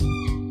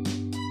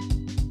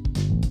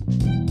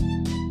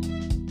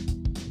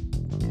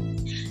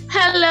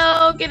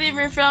good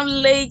evening from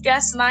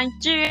Lagos,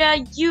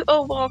 Nigeria. You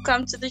are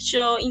welcome to the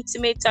show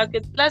Intimate Talk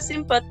with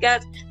Blessing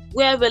podcast,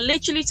 where we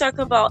literally talk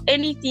about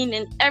anything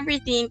and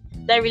everything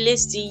that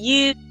relates to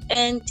you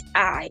and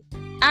I.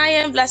 I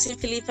am Blessing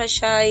Philippa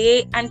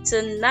Shaye, and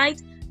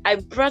tonight I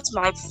brought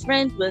my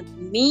friend with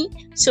me,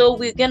 so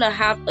we're gonna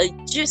have a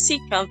juicy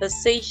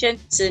conversation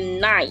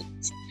tonight.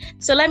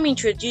 So let me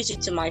introduce you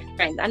to my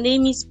friend. Her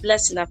name is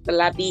Blessing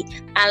Afolabi,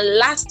 and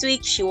last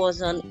week she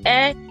was on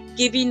air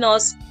giving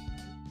us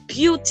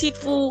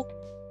beautiful,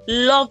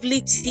 lovely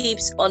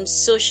tips on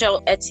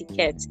social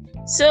etiquette.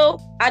 So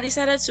I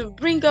decided to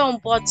bring her on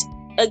board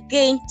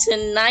again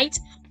tonight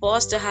for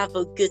us to have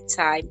a good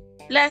time.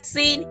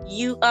 Blessing,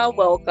 you are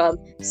welcome.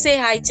 Say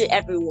hi to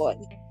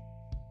everyone.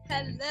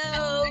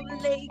 Hello,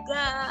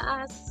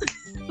 Lagos.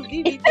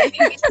 Vivi, thank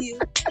you.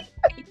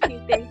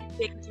 Thank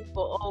you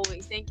for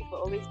always. Thank you for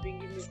always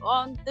bringing me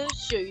on the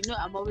show. You know,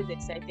 I'm always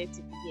excited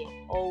to be here.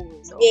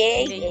 Always.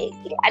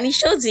 Yeah. And it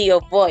shows in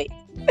your voice.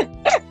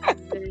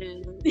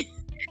 Mm.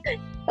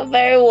 A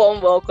very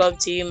warm welcome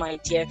to you, my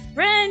dear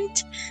friend.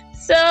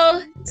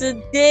 So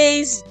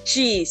today's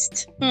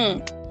gist.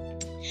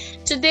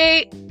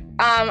 Today,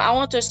 I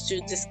want us to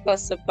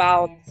discuss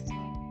about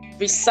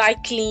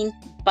recycling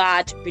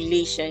bad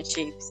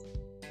relationships.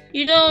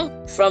 You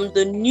know, from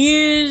the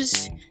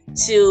news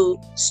to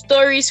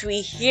stories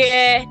we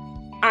hear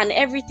and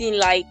everything,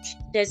 like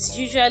there's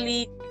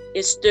usually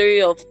a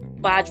story of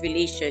bad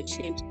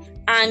relationships.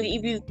 And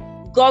if you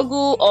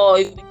Google or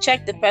if you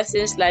check the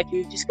person's life,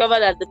 you discover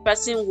that the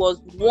person was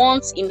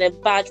once in a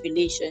bad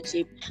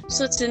relationship.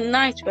 So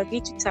tonight we're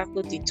going to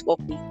tackle the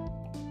topic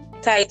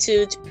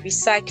titled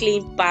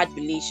Recycling Bad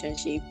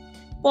Relationship.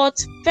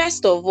 But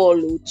first of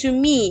all, to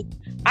me,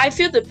 I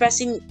feel the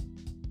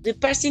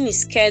person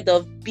is scared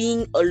of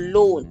being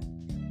alone.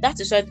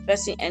 That is why the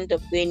person ends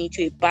up going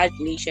into a bad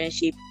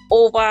relationship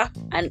over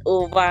and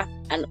over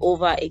and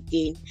over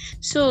again.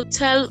 So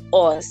tell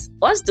us,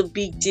 what's the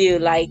big deal?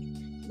 Like,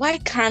 why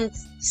can't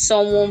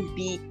someone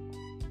be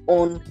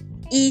on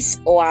his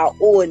or her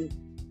own?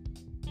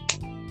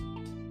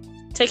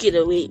 Take it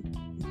away.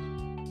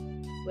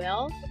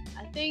 Well,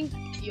 I think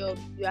you're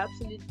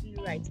absolutely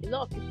right. A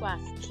lot of people are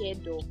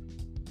scared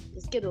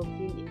of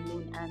being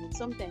alone, and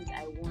sometimes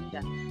I wonder.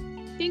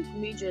 I think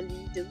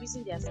majorly the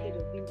reason they are scared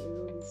of being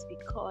alone is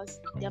because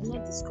they have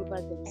not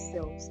discovered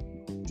themselves.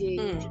 They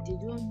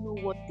don't know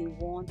what they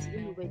want, they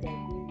don't know where they're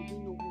going, they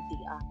don't know who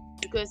they are.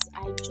 Because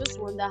I just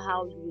wonder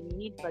how you will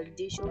need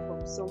validation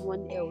from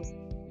someone else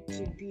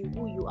to be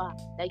who you are.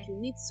 Like, you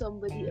need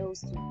somebody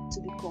else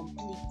to be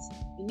complete.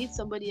 You need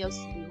somebody else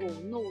to be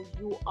whole. No,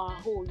 you are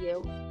whole,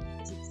 you're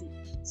entity.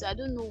 So I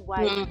don't know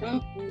why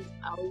people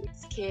are always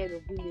scared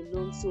of being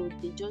alone, so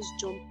they just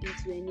jump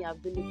into any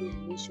available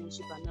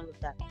relationship and all of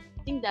that.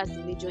 I think that's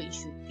the major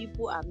issue.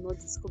 People have not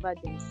discovered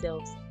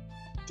themselves.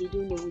 They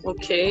don't know who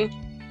they are.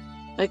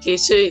 Okay,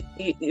 so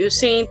you're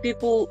saying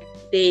people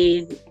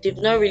they've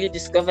not really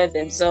discovered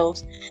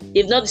themselves.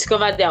 They've not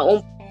discovered their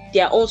own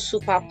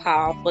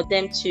superpower for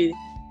them to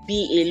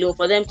be alone,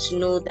 for them to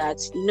know that,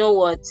 you know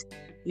what,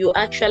 you're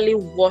actually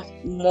worth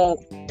more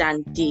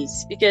than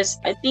this. Because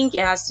I think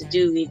it has to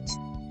do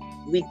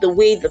with the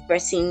way the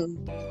person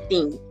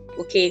thinks.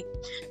 Okay,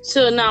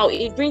 so now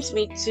it brings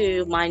me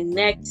to my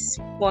next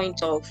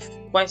point of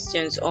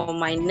questions, or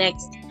my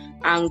next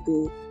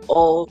angle,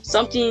 or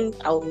something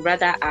I would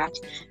rather add.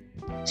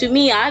 To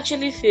me, I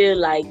actually feel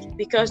like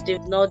because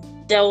they've not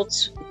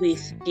dealt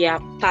with their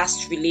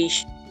past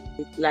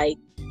relationship, like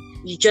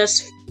you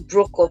just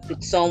broke up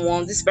with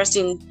someone, this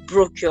person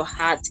broke your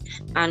heart,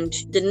 and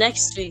the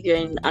next week you're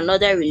in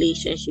another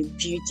relationship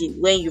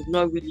building when you've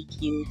not really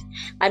healed.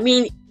 I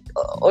mean,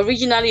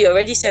 originally you're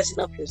already setting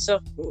up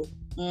yourself for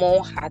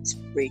more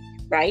heartbreak,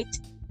 right?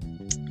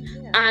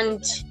 Yeah.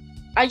 And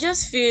I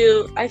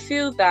feel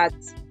that,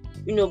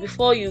 you know,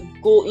 before you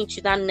go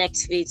into that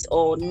next phase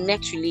or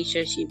next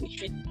relationship, you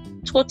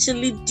should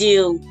totally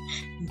deal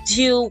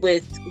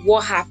with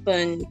what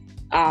happened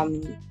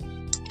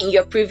in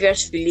your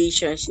previous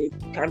relationship.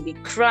 You can be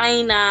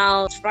crying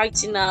out,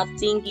 writing out,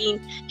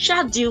 thinking,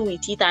 shall deal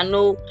with it and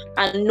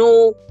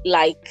know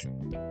like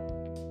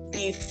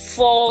the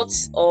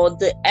faults or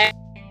the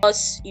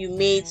errors you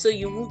made, so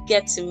you won't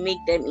get to make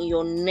them in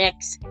your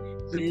next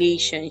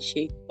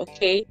relationship.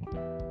 Okay,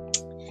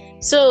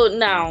 so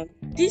now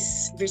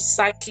this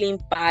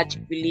recycling bad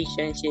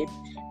relationship,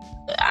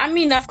 I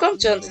mean, I've come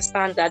to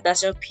understand that there's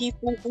some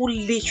people who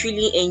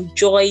literally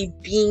enjoy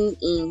being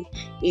in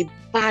a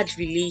bad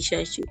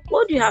relationship.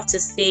 What do you have to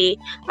say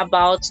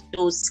about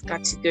those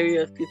category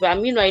of people? I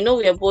mean, I know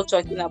we are both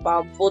talking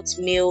about both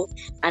male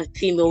and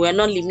female. We're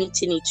not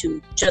limiting it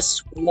to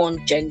just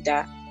one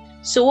gender.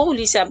 So what would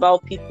you say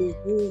about people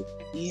who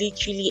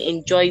literally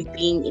enjoy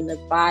being in a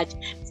bad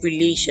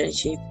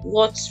relationship?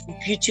 What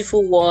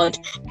beautiful word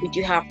would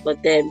you have for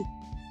them?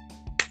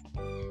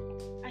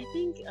 I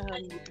think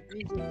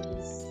majorly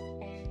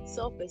is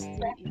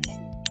self-esteem issue.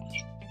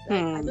 Like,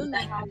 I don't know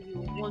how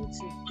you want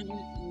to be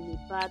in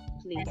a bad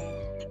place,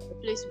 a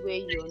place where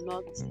you're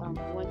not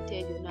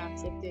wanted, you're not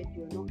accepted,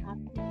 you're not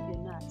happy,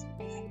 you're not at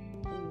peace.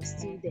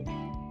 still there.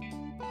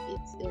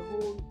 It's a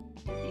whole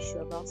issue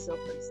about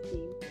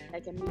self-esteem.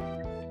 Like I mean,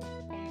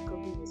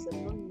 discovering yourself,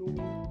 not knowing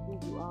who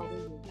you are, where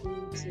you're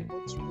going to,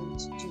 what you want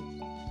to do.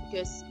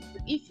 Because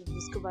if you've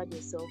discovered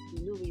yourself,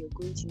 you know where you're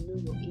going to, you know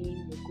your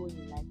aim, your goal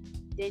in life,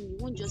 then you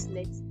won't just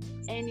let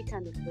any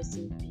kind of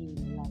person be in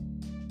your life.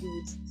 You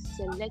would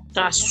select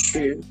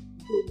true.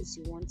 goals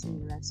you want in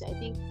your life. So I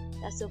think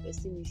that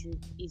self-esteem issue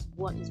is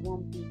one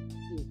big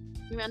deal.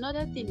 And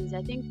another thing is,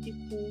 I think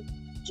people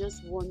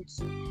just want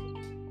to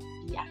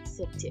be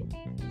accepted.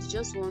 They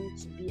just want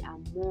to be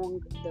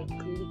among the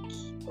clique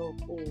of,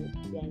 oh,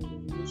 they are in a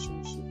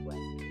relationship.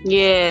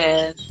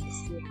 Yes.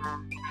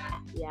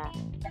 Yeah.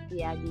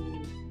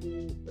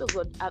 Oh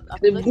God, I've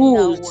The forgotten that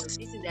boots. word. This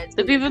is that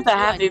The people that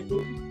have a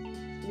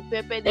the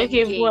pepper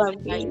okay,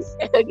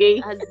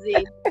 okay. as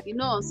they,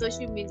 on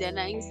social media and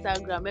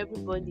Instagram,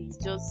 everybody is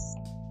just,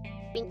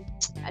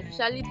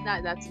 especially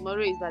now that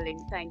tomorrow is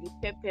Valentine, the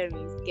pepper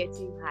is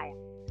getting higher.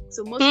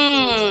 So most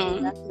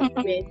people want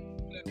to be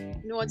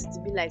you don't want it to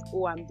be like,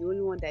 oh, I'm the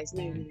only one that is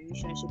not in a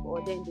relationship.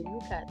 Or then they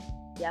look at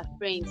their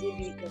friends,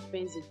 maybe their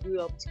friends they grew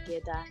up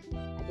together,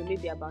 and there may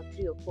be about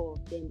 3 or 4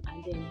 of them,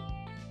 and then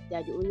they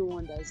are the only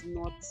one that is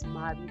not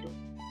married or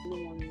the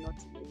only one not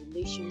in a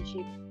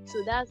relationship.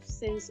 So that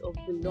sense of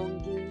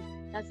belonging,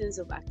 that sense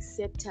of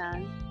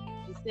acceptance,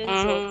 the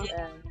sense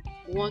of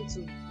want to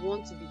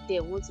be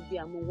there, want to be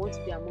among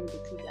the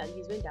clique, at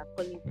least when they are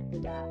calling people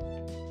that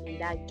in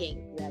that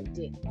gang, we are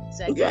there.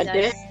 So I think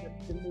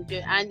that's the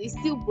major, and it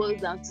still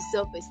boils down to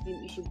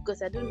self-esteem issue,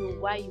 because I don't know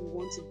why you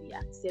want to be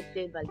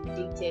accepted,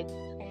 validated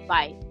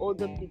by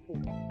other people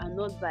and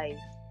not by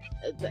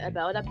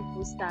other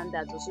people's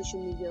standards or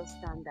social media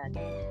standards.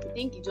 I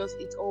think it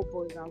all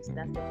boils down to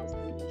that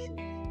self-esteem issue.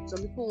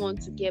 Some people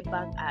want to get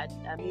back at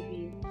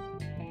maybe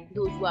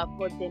those who have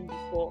hurt them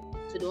before,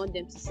 so they want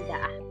them to see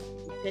that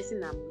the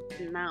person I'm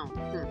with now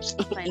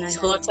is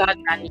hotter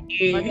than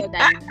you,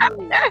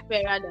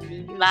 fairer than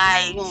you.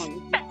 Life.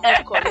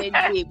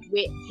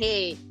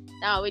 Hey,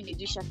 now when they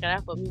do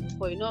shakara for me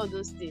before, all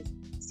those things.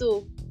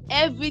 So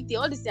everything,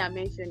 all this I'm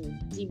mentioning,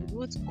 the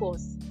root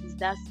cause is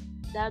that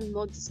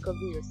not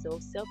discovering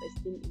yourself,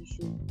 self-esteem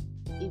issue.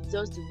 It's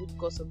just the root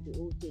cause of the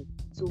whole thing.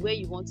 So where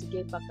you want to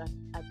get back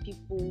at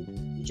people,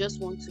 you just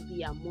want to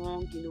be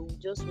among, you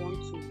just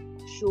want to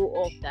show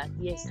off that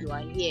yes, you are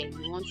here.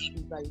 You want to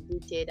be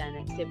validated and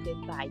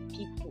accepted by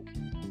people,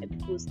 a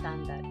people's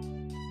standard.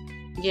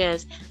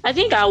 Yes, I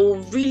think I will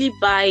really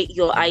buy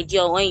your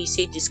idea when you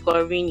say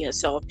discovering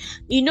yourself.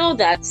 You know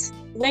that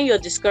when you're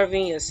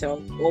discovering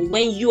yourself, or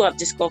when you have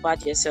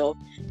discovered yourself,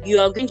 you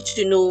are going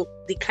to know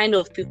the kind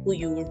of people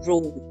you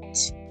roll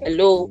with.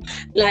 Hello,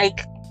 like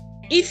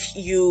if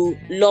you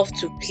love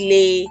to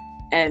play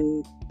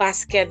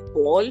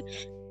basketball,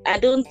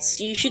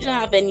 you shouldn't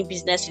have any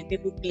business with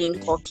people playing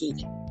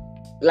hockey,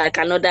 like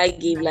another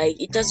game.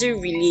 Like it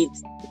doesn't relate.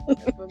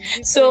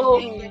 So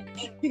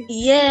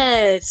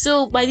yeah,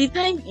 so by the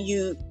time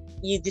you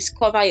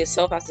discover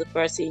yourself as a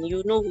person,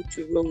 you know who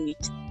to roll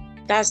with.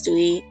 That's the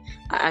way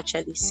I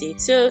actually say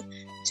it. So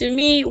to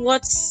me,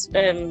 what's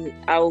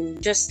I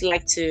would just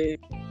like to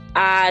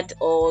add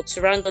or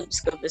to round up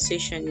this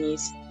conversation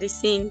is,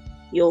 listen,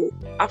 you're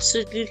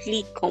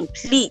absolutely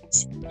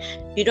complete.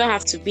 You don't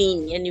have to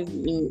be in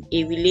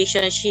a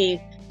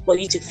relationship for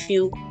you to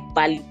feel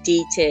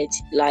validated.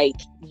 Like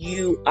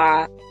you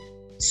are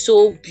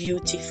so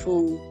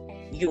beautiful,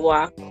 you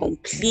are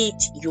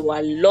complete, you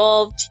are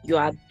loved, you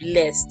are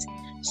blessed.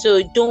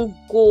 So don't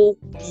go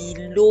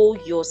below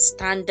your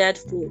standard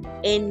for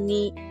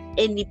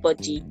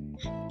anybody.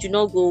 Do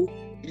not go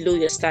below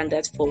your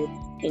standard for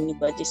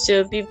anybody.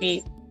 So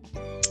baby,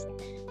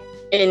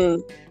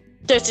 in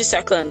 30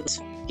 seconds,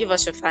 give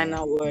us your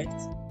final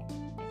words.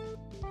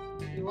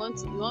 You want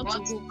to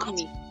hook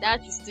me?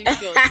 That is too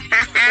short.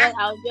 But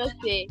I'll just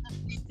say,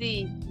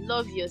 see,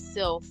 love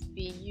yourself,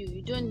 be you.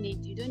 You don't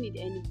need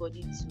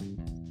anybody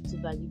to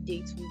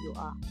validate who you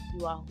are.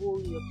 You are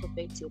whole, you're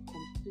perfect, you're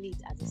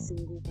complete as a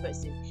single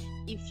person.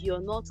 If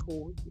you're not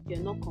whole, if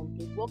you're not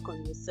complete, work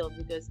on yourself,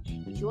 because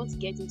if you want to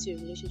get into a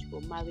relationship or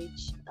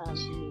marriage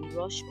in a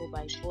rush or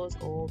by force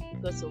or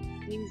because of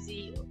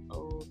flimsy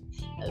or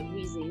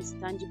reasons,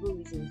 tangible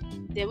reasons,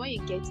 then when you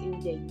get in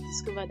there, you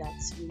discover that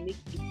you make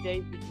a very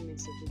big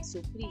mess of it.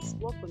 So please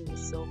work on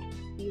yourself,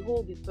 be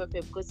whole, be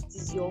perfect, because it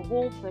is your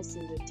whole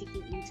person you're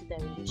taking into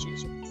that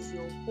relationship. It is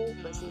your whole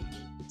person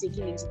you're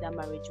taking into that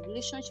marriage.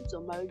 Relationships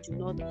or marriage do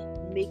not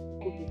make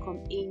people become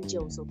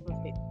angels or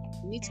perfect.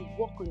 You need to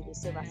work on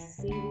yourself as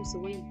a single, so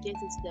when you get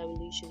into that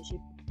relationship,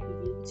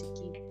 you'll be able to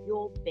give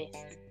your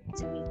best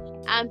to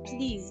it. And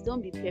please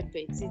don't be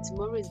perfect. See,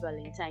 tomorrow is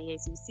Valentine.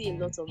 Yes, you see a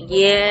lot of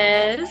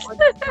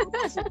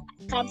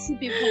capsule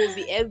people will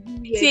be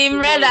everywhere. Team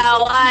red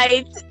and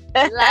white.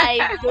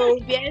 Like they'll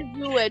be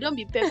everywhere. Don't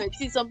be perfect.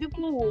 See, some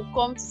people will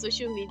come to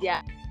social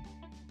media,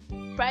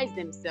 price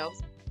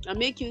themselves, and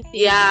make you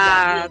think.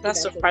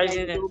 That's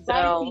surprising themselves.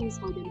 Buy things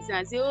for themselves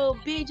and say, "Oh,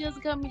 babe,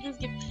 just come and just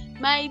give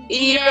my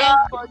dear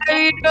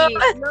forget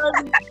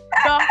it."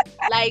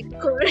 Like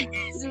correct,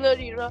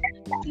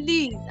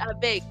 please, I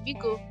beg,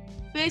 because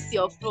face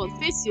your front,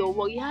 face your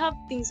work. You have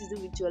things to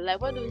do with your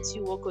life. Why don't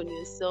you work on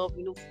yourself?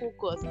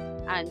 Focus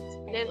and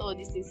let all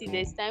these things. See,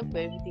 there's time for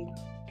everything.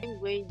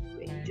 When you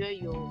enjoy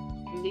your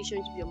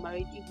relationship, your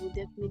marriage, it will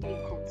definitely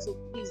come. So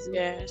please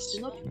Yes.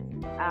 do not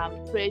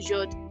be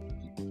pressured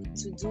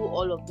to do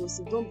all of those.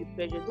 So don't be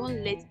pressured.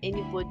 Don't let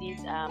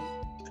anybody's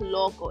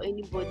clock or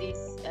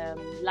anybody's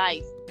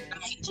life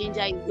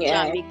ginger you to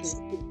Yeah. make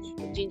mistakes,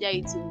 ginger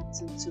you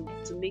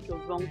to make a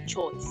wrong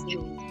choice.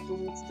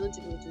 Don't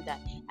even do that.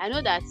 I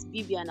know that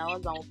Bibi and her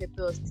husband will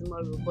prepare us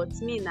tomorrow, but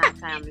me now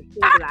I'm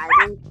single. I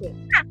don't care.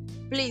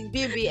 Please,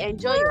 Bibi,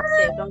 enjoy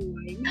yourself. Don't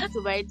worry.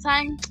 So by the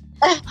time,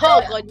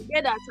 oh God, you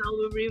get that I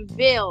will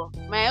reveal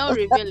my own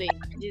revealing,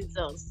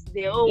 Jesus.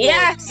 The whole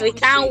Yes, we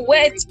world. can't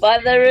wait for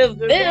the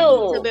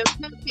reveal. To be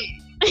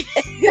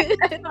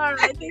perfect. All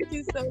right, thank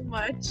you so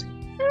much.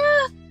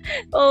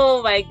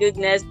 Oh my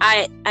goodness,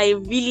 I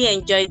really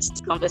enjoyed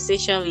this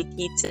conversation with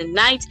you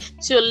tonight.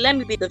 So let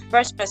me be the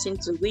first person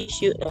to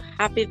wish you a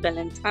happy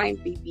Valentine,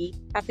 baby.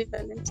 Happy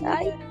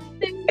Valentine.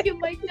 Thank you,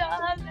 my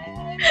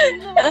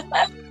darling.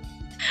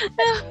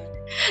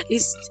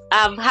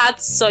 I've had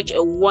such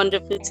a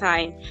wonderful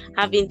time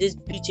having this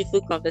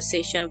beautiful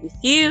conversation with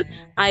you.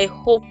 I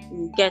hope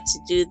we get to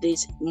do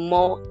this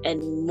more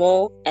and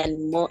more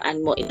and more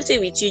and more. Say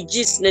with you,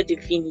 just not the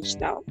finish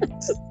now.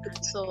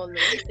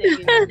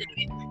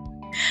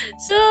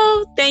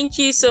 So thank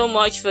you so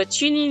much for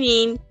tuning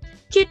in.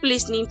 Keep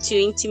listening to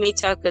Intimate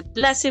Talk with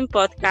Blessing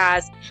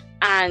podcast,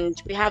 and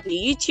we have a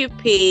YouTube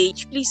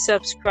page. Please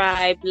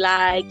subscribe,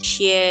 like,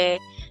 share,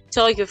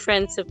 tell your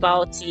friends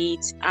about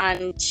it,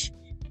 and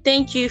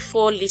thank you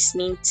for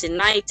listening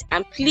tonight.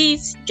 And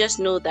please just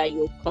know that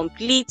you're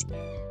complete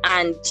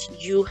and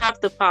you have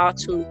the power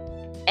to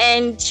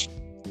end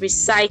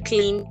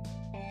recycling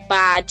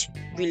bad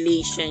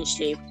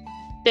relationship.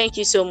 Thank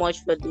you so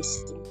much for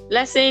listening.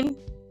 Blessing.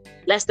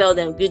 Let's tell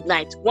them good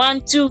night.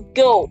 1, 2,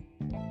 go.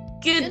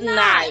 Good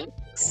night.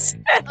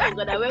 Oh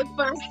God, I went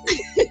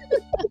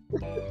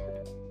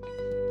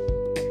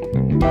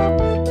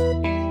first.